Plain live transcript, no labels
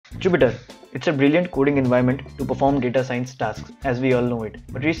Jupyter. It's a brilliant coding environment to perform data science tasks, as we all know it.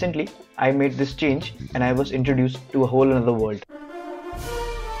 But recently, I made this change and I was introduced to a whole another world.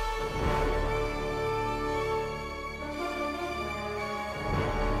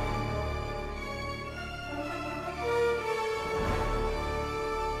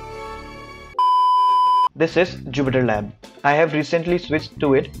 This is Jupyter Lab. I have recently switched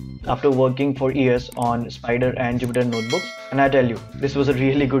to it after working for years on Spider and Jupyter Notebooks, and I tell you, this was a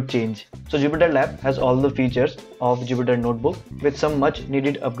really good change. So Jupyter Lab has all the features of Jupyter Notebook with some much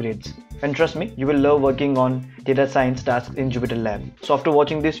needed upgrades. And trust me, you will love working on data science tasks in Jupyter Lab. So after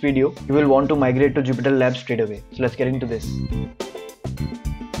watching this video, you will want to migrate to Jupyter Lab straight away. So let's get into this.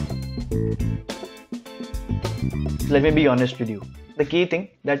 Let me be honest with you. The key thing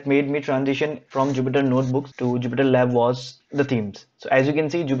that made me transition from Jupyter Notebooks to Jupyter Lab was the themes. So as you can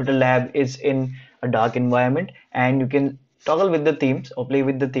see, Jupyter Lab is in a dark environment and you can toggle with the themes or play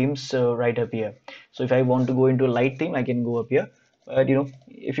with the themes right up here. So if I want to go into a light theme, I can go up here. But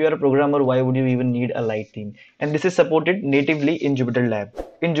if you are a programmer, why would you even need a light theme? And this is supported natively in Jupyter Lab.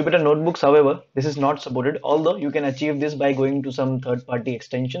 In Jupyter Notebooks, however, this is not supported, although you can achieve this by going to some third-party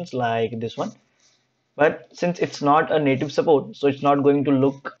extensions like this one. But since it's not a native support, so it's not going to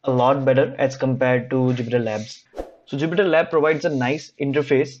look a lot better as compared to Jupyter Labs. So Jupyter Lab provides a nice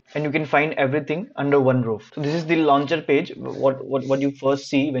interface and you can find everything under one roof. So this is the launcher page, what you first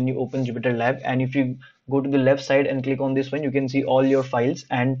see when you open Jupyter Lab. And if you go to the left side and click on this one, you can see all your files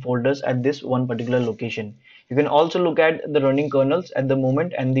and folders at this one particular location. You can also look at the running kernels at the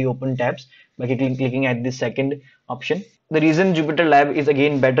moment and the open tabs by clicking at the second option. The reason Jupyter Lab is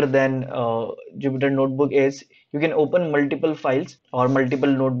again better than Jupyter Notebook is you can open multiple files or multiple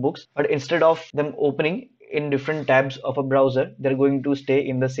notebooks, but instead of them opening in different tabs of a browser, they're going to stay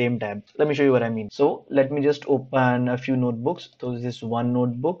in the same tab. Let me show you what I mean. So let me just open a few notebooks. So this is one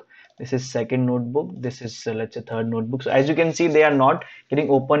notebook. This is second notebook. This is let's say third notebook. So as you can see, they are not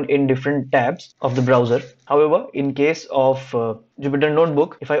getting opened in different tabs of the browser. However, in case of Jupyter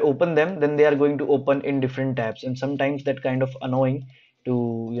Notebook, if I open them, then they are going to open in different tabs, and sometimes that kind of annoying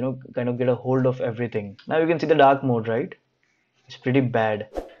to kind of get a hold of everything. Now you can see the dark mode, right? It's pretty bad.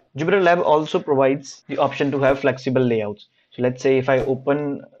 Jupyter Lab also provides the option to have flexible layouts. So let's say if I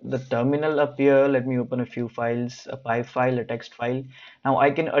open the terminal up here, let me open a few files, a py file, a text file. Now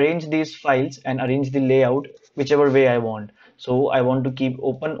I can arrange these files and arrange the layout whichever way I want. So I want to keep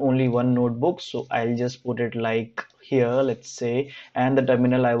open only one notebook. So I'll just put it like here, let's say, and the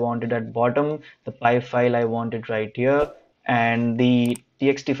terminal I want it at bottom, the py file I want it right here, and the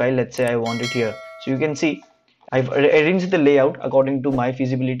txt file, let's say I want it here. So you can see I've arranged the layout according to my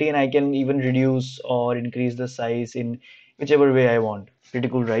feasibility, and I can even reduce or increase the size in whichever way I want. Pretty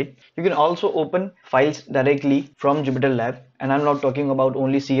cool, right? You can also open files directly from Jupyter Lab, and I'm not talking about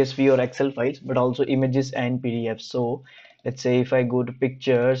only CSV or Excel files, but also images and PDFs. So let's say if I go to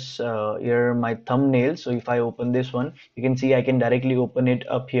pictures, here are my thumbnails. So if I open this one, you can see I can directly open it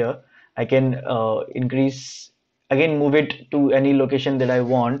up here. I can move it to any location that I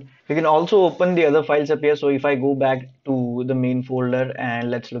want. You can also open the other files up here. So if I go back to the main folder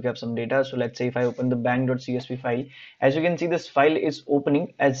and let's look up some data. So let's say if I open the bank.csv file, as you can see, this file is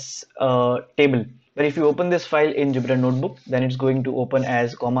opening as a table. But if you open this file in Jupyter Notebook, then it's going to open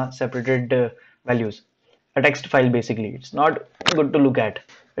as comma separated values, a text file basically. It's not good to look at.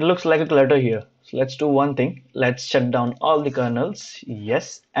 It looks like a clutter here. So let's do one thing. Let's shut down all the kernels,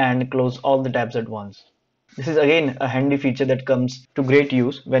 yes, and close all the tabs at once. This is again a handy feature that comes to great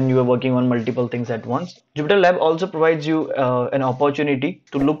use when you are working on multiple things at once. Jupyter Lab also provides you an opportunity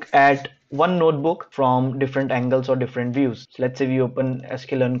to look at one notebook from different angles or different views. So let's say we open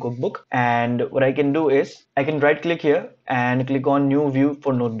sklearn cookbook, and what I can do is I can right click here and click on new view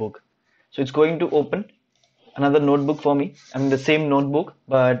for notebook. So it's going to open another notebook for me. I mean the same notebook,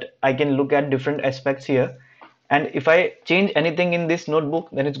 but I can look at different aspects here. And if I change anything in this notebook,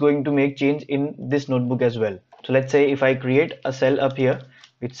 then it's going to make change in this notebook as well. So let's say if I create a cell up here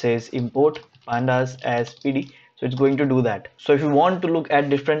which says import pandas as PD, so it's going to do that. So if you want to look at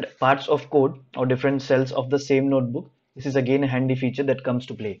different parts of code or different cells of the same notebook, this is again a handy feature that comes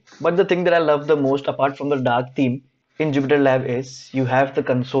to play. But the thing that I love the most, apart from the dark theme in Jupyter Lab, is you have the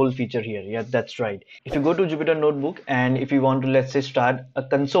console feature here. Yeah, that's right. If you go to Jupyter Notebook and if you want to, let's say, start a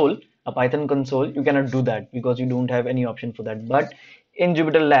console, a Python console, you cannot do that because you don't have any option for that. But in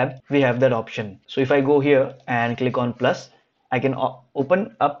Jupyter Lab, we have that option. So if I go here and click on plus, I can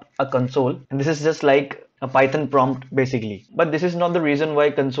open up a console, and this is just like a Python prompt basically. But this is not the reason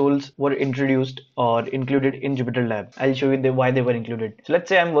why consoles were introduced or included in Jupyter Lab. I'll show you why they were included. So let's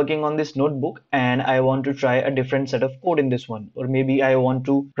say I'm working on this notebook and I want to try a different set of code in this one, or maybe I want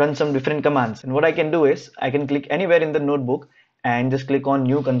to run some different commands. And what I can do is I can click anywhere in the notebook and just click on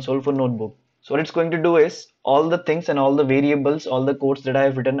new console for notebook. So what it's going to do is all the things and all the variables, all the codes that I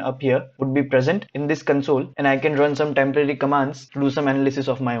have written up here would be present in this console, and I can run some temporary commands to do some analysis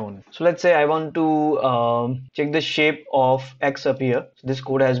of my own. So let's say I want to check the shape of X up here. So this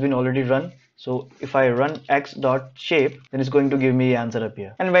code has been already run. So if I run x.shape, then it's going to give me the answer up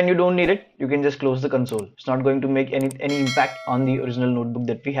here. And when you don't need it, you can just close the console. It's not going to make any impact on the original notebook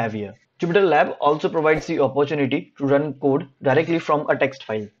that we have here. Jupyter Lab also provides the opportunity to run code directly from a text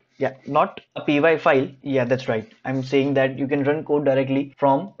file. Yeah, not a py file. Yeah, that's right. I'm saying that you can run code directly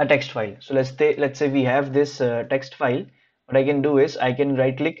from a text file. So let's say we have this text file. What I can do is I can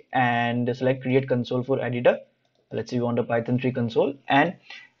right click and select create console for editor. Let's say we want a Python 3 console, and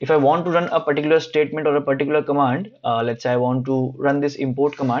if I want to run a particular statement or a particular command, let's say I want to run this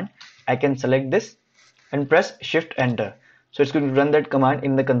import command, I can select this and press shift enter. So it's going to run that command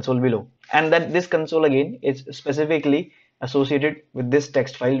in the console below, and that this console again is specifically associated with this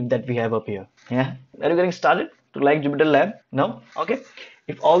text file that we have up here. Yeah, are you getting started to like Jupyter Lab? No? Okay.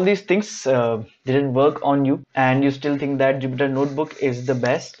 If all these things didn't work on you and you still think that Jupyter Notebook is the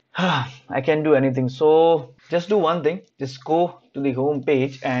best, I can't do anything. So just do one thing, just go to the home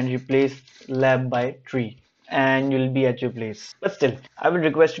page and replace lab by tree, and you'll be at your place. But still, I will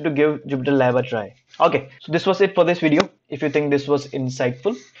request you to give Jupyter Lab a try. Okay, so this was it for this video. If you think this was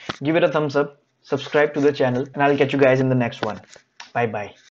insightful, give it a thumbs up, subscribe to the channel, and I'll catch you guys in the next one. Bye bye.